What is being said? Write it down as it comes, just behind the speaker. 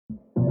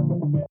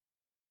Coming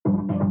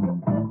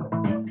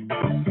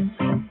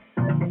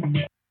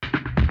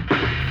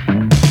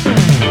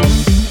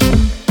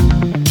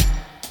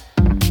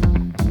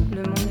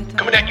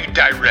at you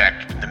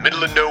direct from the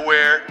middle of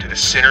nowhere to the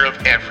center of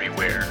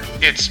everywhere.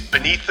 It's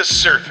Beneath the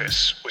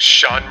Surface with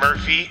Sean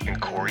Murphy and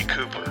Corey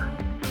Cooper.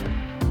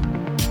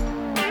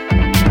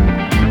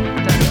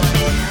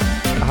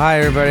 Hi,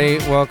 everybody.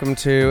 Welcome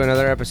to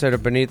another episode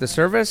of Beneath the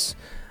Surface.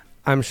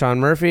 I'm Sean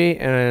Murphy,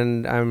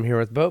 and I'm here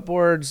with Boat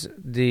Boards,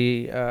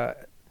 the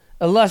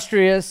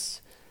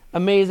illustrious,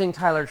 amazing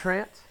Tyler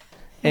Trant,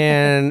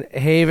 and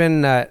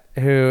Haven Nutt,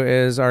 who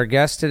is our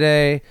guest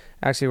today.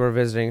 Actually, we're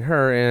visiting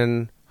her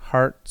in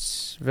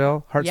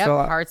Hartsville,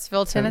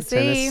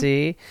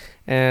 Tennessee.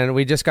 And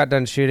we just got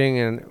done shooting,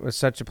 and it was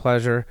such a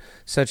pleasure,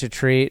 such a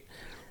treat.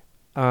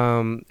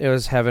 It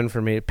was heaven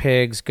for me.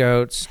 Pigs,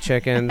 goats,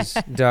 chickens,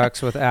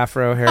 ducks with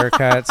afro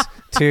haircuts,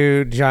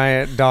 2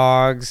 giant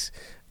dogs,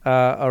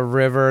 a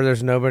river.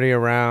 There's nobody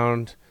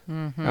around.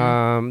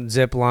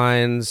 Zip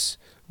lines.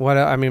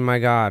 My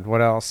God,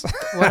 what else?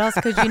 What else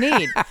could you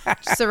need?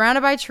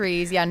 Surrounded by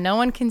trees. Yeah, no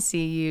one can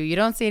see you. You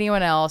don't see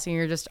anyone else, and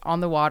you're just on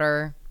the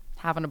water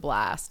having a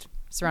blast,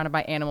 surrounded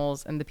by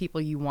animals and the people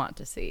you want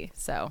to see.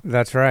 So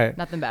that's right.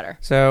 Nothing better.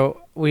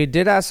 So we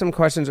did ask some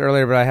questions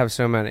earlier, but I have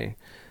so many.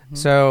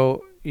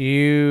 So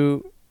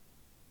you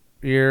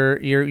went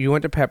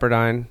to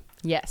Pepperdine.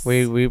 Yes.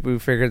 We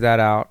figured that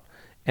out.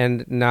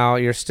 And now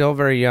you're still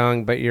very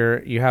young, but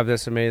you have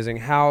this amazing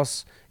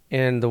house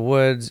in the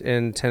woods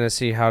in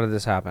Tennessee. How did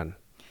this happen?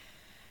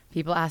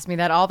 People ask me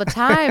that all the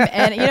time.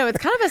 And, it's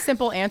kind of a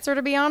simple answer,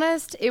 to be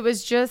honest. It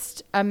was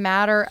just a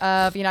matter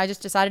of, I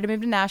just decided to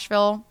move to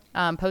Nashville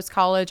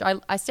post-college.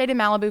 I stayed in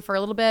Malibu for a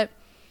little bit,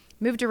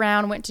 moved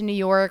around, went to New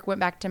York, went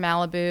back to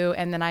Malibu,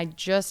 and then I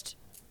just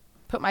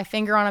put my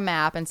finger on a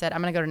map and said,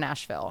 I'm going to go to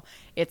Nashville.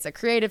 It's a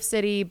creative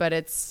city, but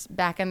it's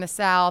back in the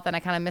South, and I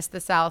kind of missed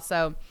the South.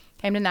 So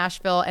came to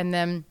Nashville and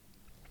then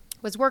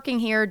was working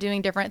here,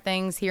 doing different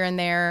things here and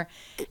there.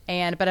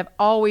 But I've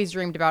always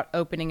dreamed about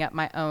opening up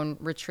my own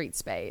retreat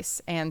space.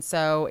 And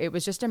so it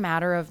was just a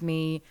matter of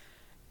me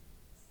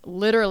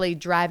literally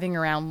driving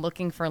around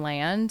looking for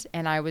land.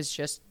 And I was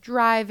just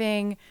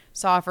driving,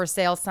 saw a for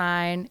sale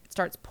sign. It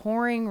starts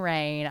pouring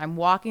rain. I'm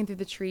walking through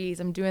the trees.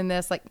 I'm doing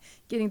this, like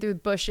getting through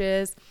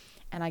bushes.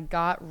 And I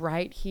got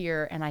right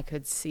here and I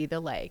could see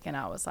the lake. And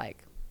I was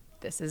like,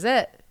 this is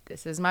it.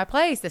 This is my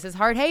place. This is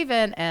Hard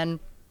Haven. And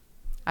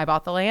I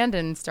bought the land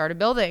and started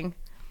building.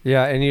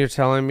 Yeah, and you're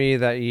telling me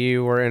that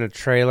you were in a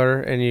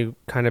trailer and you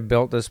kind of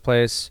built this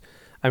place.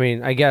 I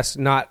mean, I guess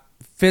not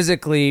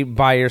physically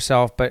by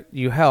yourself, but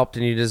you helped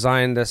and you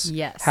designed this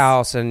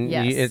house, and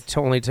it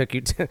only took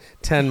you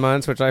 10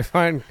 months, which I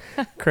find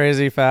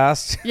crazy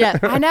fast. Yeah,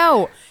 I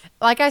know.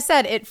 Like I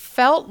said, it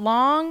felt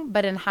long,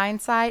 but in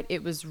hindsight,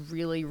 it was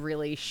really,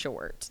 really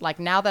short. Like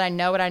now that I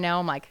know what I know,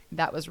 I'm like,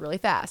 that was really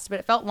fast,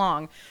 but it felt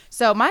long.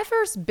 So my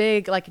first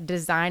big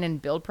design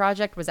and build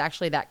project was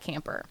actually that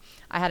camper.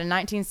 I had a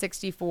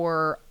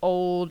 1964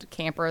 old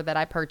camper that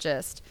I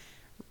purchased,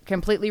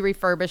 completely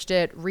refurbished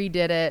it,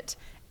 redid it.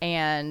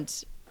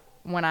 And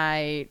when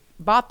I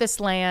bought this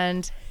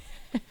land...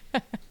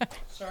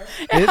 Sorry.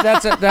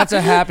 That's a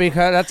happy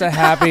guy.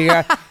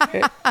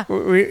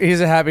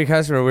 He's a happy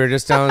customer. We were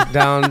just down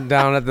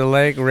at the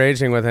lake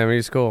raging with him.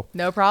 He's cool.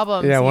 No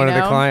problem. Yeah, one of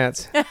the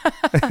clients.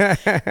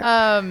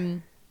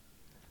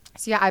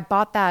 So I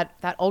bought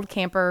that old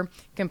camper,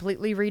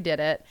 completely redid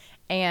it.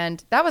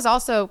 And that was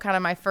also kind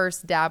of my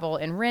first dabble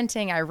in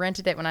renting. I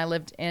rented it when I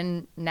lived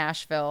in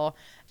Nashville,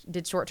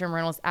 did short-term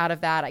rentals out of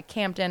that. I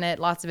camped in it,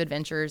 lots of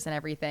adventures and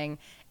everything.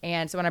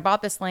 And so when I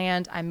bought this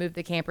land, I moved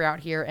the camper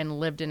out here and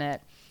lived in it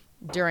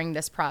during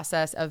this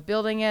process of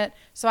building it.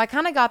 So I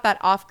kind of got that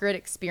off-grid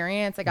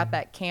experience. I got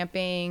that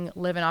camping,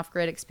 living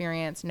off-grid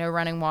experience, no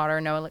running water,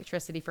 no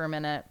electricity for a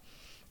minute,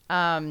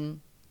 and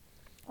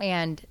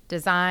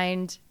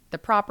designed the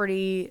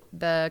property,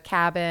 the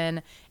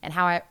cabin, and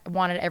how I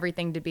wanted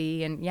everything to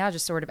be. And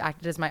just sort of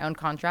acted as my own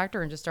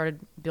contractor and just started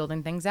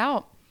building things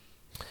out.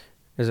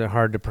 Is it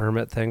hard to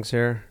permit things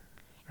here?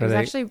 It was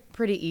actually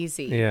pretty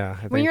easy. Yeah.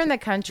 When you're in the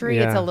country,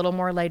 it's a little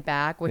more laid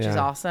back, which is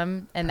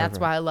awesome. And that's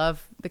why I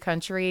love the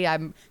country. I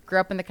grew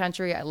up in the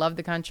country. I love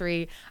the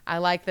country. I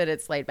like that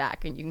it's laid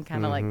back and you can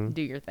kind of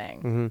do your thing.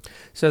 Mm-hmm.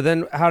 So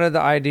then how did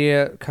the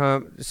idea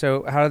come?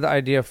 So how did the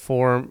idea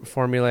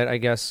formulate, I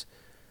guess,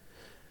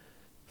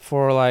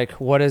 for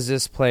what is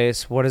this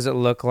place? What does it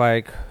look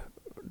like?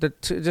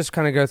 To just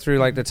kind of go through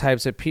the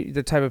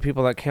type of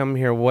people that come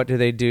here. What do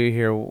they do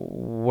here?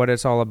 What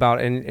it's all about,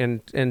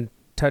 and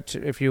touch,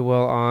 if you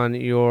will, on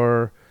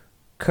your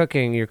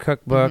cooking, your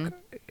cookbook.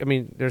 I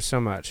mean, there's so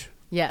much.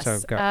 Yes.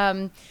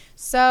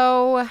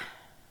 So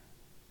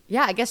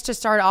I guess to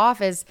start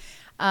off is,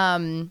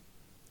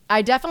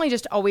 I definitely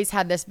just always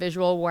had this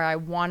visual where I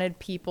wanted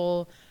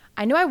people.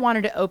 I knew I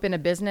wanted to open a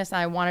business, and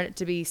I wanted it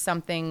to be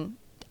something.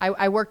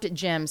 I worked at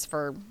gyms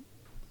for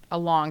a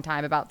long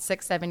time, about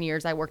 6-7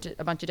 years. I worked at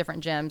a bunch of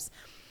different gyms.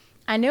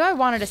 I knew I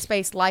wanted a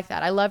space like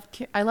that. I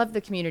love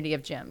the community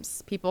of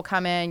gyms. People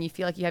come in, you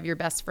feel like you have your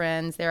best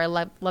friends there. I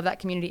love that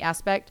community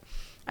aspect.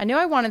 I knew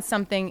I wanted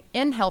something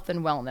in health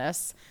and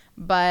wellness,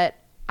 but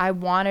I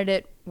wanted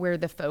it where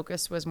the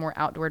focus was more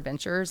outdoor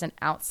adventures and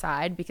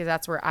outside, because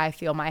that's where I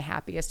feel my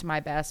happiest, my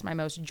best, my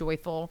most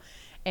joyful,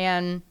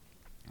 and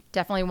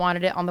definitely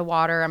wanted it on the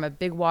water. I'm a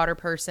big water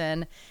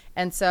person.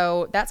 And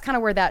so that's kind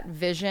of where that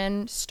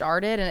vision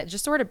started, and it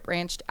just sort of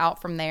branched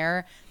out from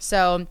there.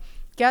 So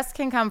guests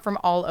can come from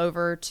all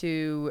over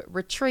to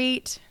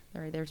retreat.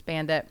 There's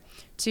Bandit.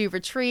 To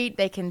retreat,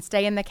 they can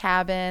stay in the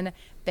cabin.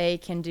 They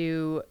can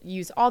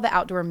use all the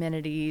outdoor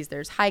amenities.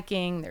 There's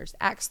hiking, there's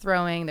axe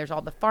throwing, there's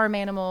all the farm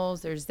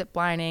animals, there's zip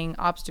lining,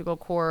 obstacle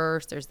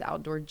course, there's the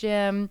outdoor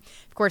gym,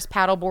 of course,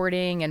 paddle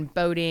boarding and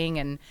boating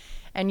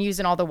and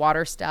using all the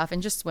water stuff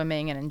and just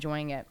swimming and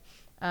enjoying it.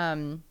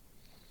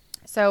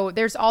 So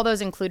there's all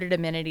those included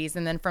amenities.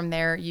 And then from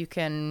there, you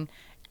can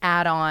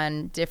add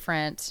on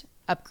different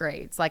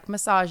upgrades like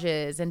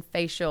massages and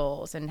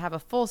facials and have a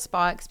full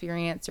spa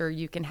experience, or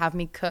you can have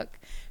me cook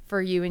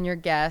for you and your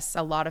guests.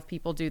 A lot of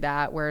people do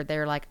that where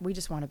they're like, we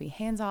just want to be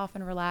hands off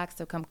and relaxed,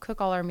 so come cook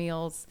all our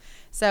meals.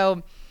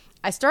 So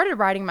I started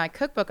writing my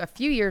cookbook a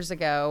few years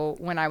ago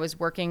when I was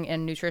working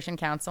in nutrition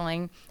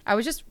counseling. I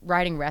was just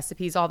writing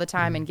recipes all the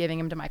time and giving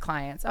them to my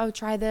clients. Oh,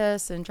 try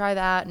this and try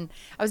that. And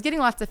I was getting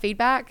lots of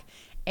feedback.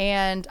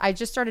 And I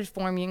just started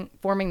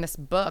forming this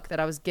book that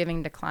I was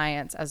giving to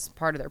clients as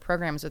part of their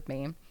programs with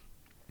me.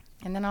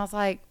 And then I was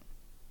like,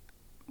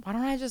 why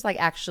don't I just like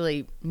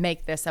actually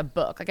make this a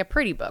book, like a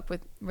pretty book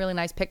with really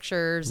nice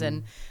pictures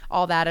and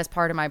all that as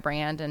part of my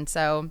brand. And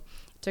so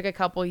it took a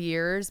couple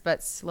years,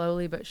 but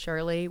slowly but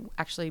surely,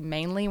 actually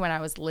mainly when I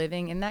was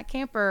living in that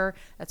camper,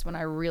 that's when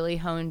I really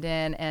honed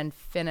in and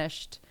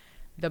finished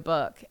the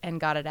book and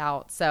got it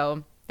out.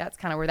 So that's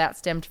kind of where that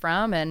stemmed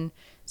from. And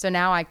so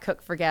now I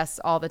cook for guests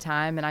all the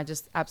time, and I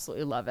just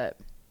absolutely love it.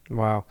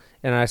 Wow.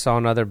 And I saw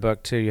another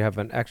book too. You have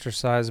an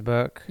exercise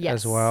book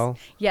as well.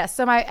 Yes.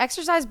 So my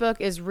exercise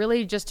book is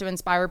really just to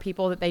inspire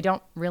people that they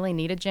don't really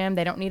need a gym.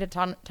 They don't need a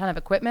ton of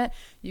equipment.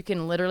 You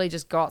can literally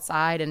just go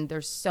outside, and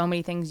there's so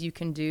many things you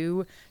can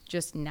do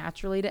just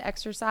naturally to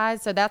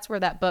exercise. So that's where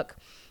that book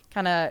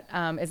kind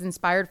of is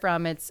inspired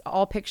from. It's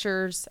all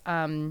pictures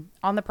on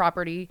the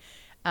property.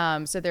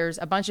 So there's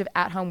a bunch of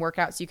at-home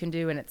workouts you can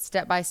do, and it's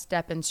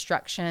step-by-step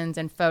instructions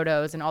and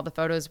photos, and all the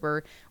photos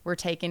were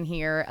taken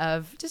here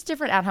of just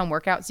different at-home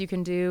workouts you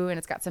can do, and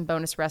it's got some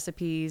bonus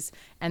recipes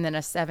and then a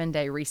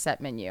 7-day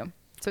reset menu.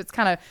 So it's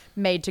kind of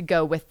made to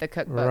go with the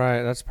cookbook.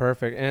 Right, that's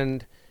perfect.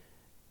 And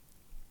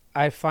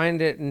I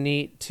find it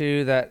neat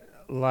too that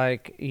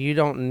like you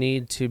don't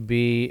need to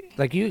be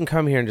like, you can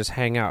come here and just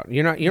hang out.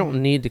 You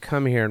don't need to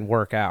come here and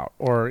work out,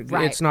 or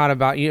it's not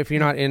about you. If you're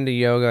not into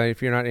yoga,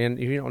 if you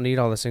don't need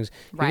all those things,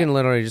 you can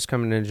literally just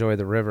come and enjoy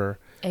the river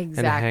and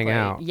hang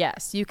out.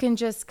 Yes. You can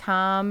just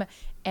come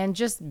and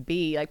just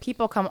be like,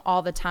 people come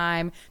all the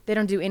time. They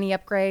don't do any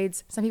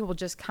upgrades. Some people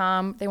just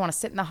come, they want to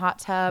sit in the hot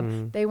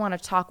tub. They want to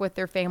talk with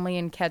their family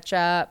and catch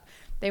up.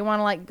 They want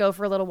to like go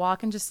for a little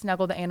walk and just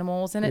snuggle the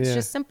animals. And it's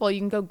just simple. You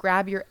can go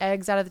grab your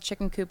eggs out of the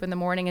chicken coop in the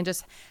morning and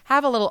just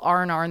have a little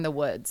R&R in the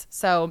woods.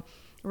 So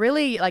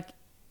really, like,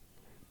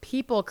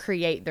 people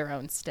create their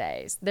own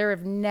stays. There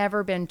have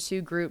never been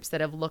two groups that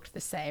have looked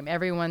the same.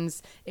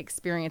 Everyone's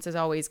experience is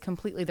always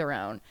completely their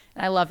own.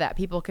 And I love that.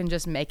 People can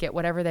just make it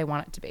whatever they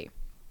want it to be.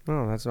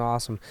 Oh, that's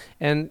awesome.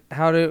 And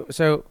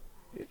so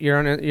you're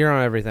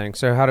on everything.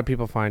 So how do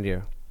people find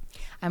you?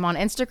 I'm on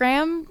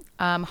Instagram,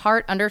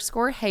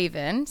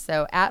 heart_haven.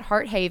 So at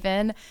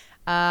hearthaven.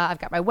 I've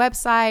got my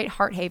website,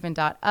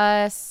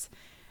 hearthaven.us.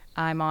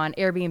 I'm on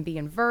Airbnb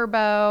and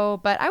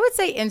Vrbo, but I would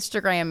say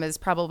Instagram is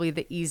probably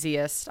the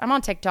easiest. I'm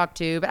on TikTok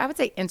too, but I would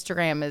say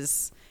Instagram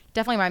is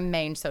definitely my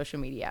main social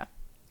media.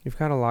 You've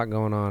got a lot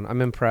going on.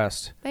 I'm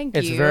impressed. Thank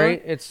you.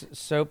 It's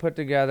so put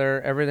together.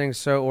 Everything's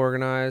so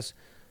organized.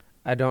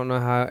 I don't know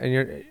how,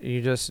 and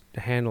you just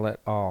handle it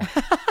all.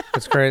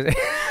 It's crazy.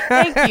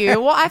 Thank you.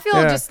 Well, I feel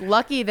just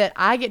lucky that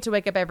I get to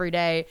wake up every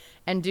day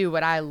and do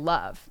what I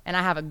love, and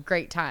I have a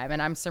great time,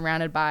 and I'm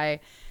surrounded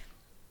by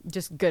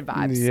just good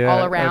vibes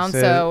all around.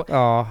 So,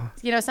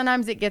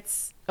 sometimes it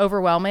gets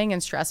overwhelming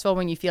and stressful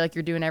when you feel like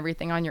you're doing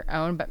everything on your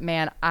own, but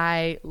man,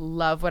 I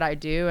love what I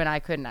do, and I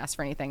couldn't ask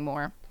for anything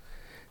more.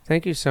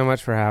 Thank you so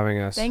much for having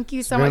us. Thank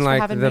you so much for having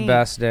me. It's been like the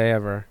best day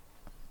ever.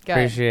 Good.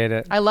 Appreciate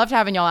it. I loved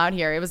having y'all out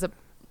here. It was a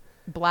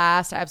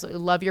blast. I absolutely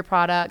love your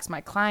products.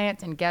 My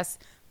clients and guests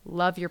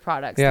love your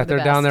products. Yeah, they're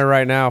down there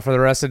right now for the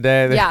rest of the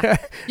day.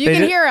 You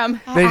can hear them.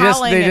 They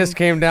just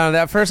came down.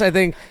 At first, I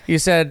think you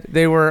said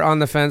they were on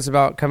the fence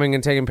about coming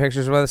and taking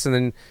pictures with us, and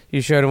then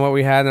you showed them what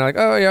we had, and they're like,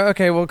 "Oh yeah,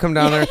 okay, we'll come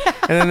down there."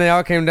 And then they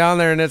all came down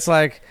there, and it's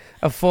like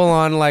a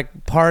full-on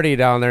like party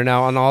down there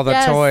now on all the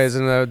toys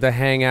and the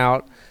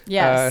hangout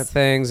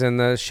things and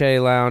the Shea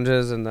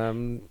lounges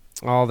and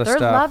all the stuff.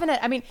 They're loving it.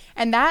 I mean,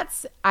 and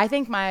that's, I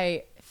think,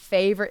 my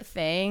favorite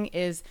thing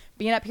is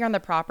being up here on the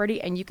property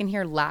and you can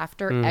hear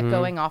laughter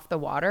echoing off the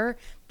water.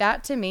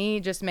 That to me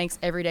just makes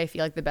every day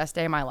feel like the best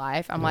day of my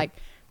life. I'm like,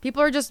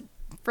 people are just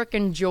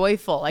freaking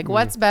joyful. Like,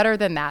 what's better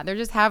than that? They're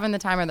just having the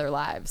time of their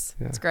lives.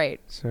 Yeah. It's great.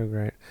 So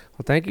great.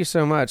 Well, thank you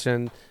so much.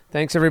 And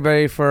thanks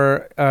everybody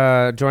for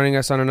joining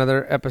us on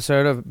another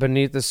episode of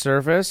Beneath the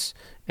Surface.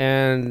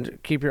 And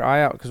keep your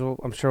eye out because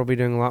I'm sure we'll be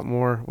doing a lot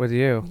more with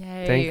you.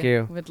 Yay. Thank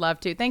you. Would love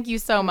to. Thank you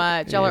so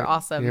much. Y'all are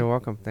awesome. You're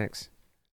welcome. Thanks.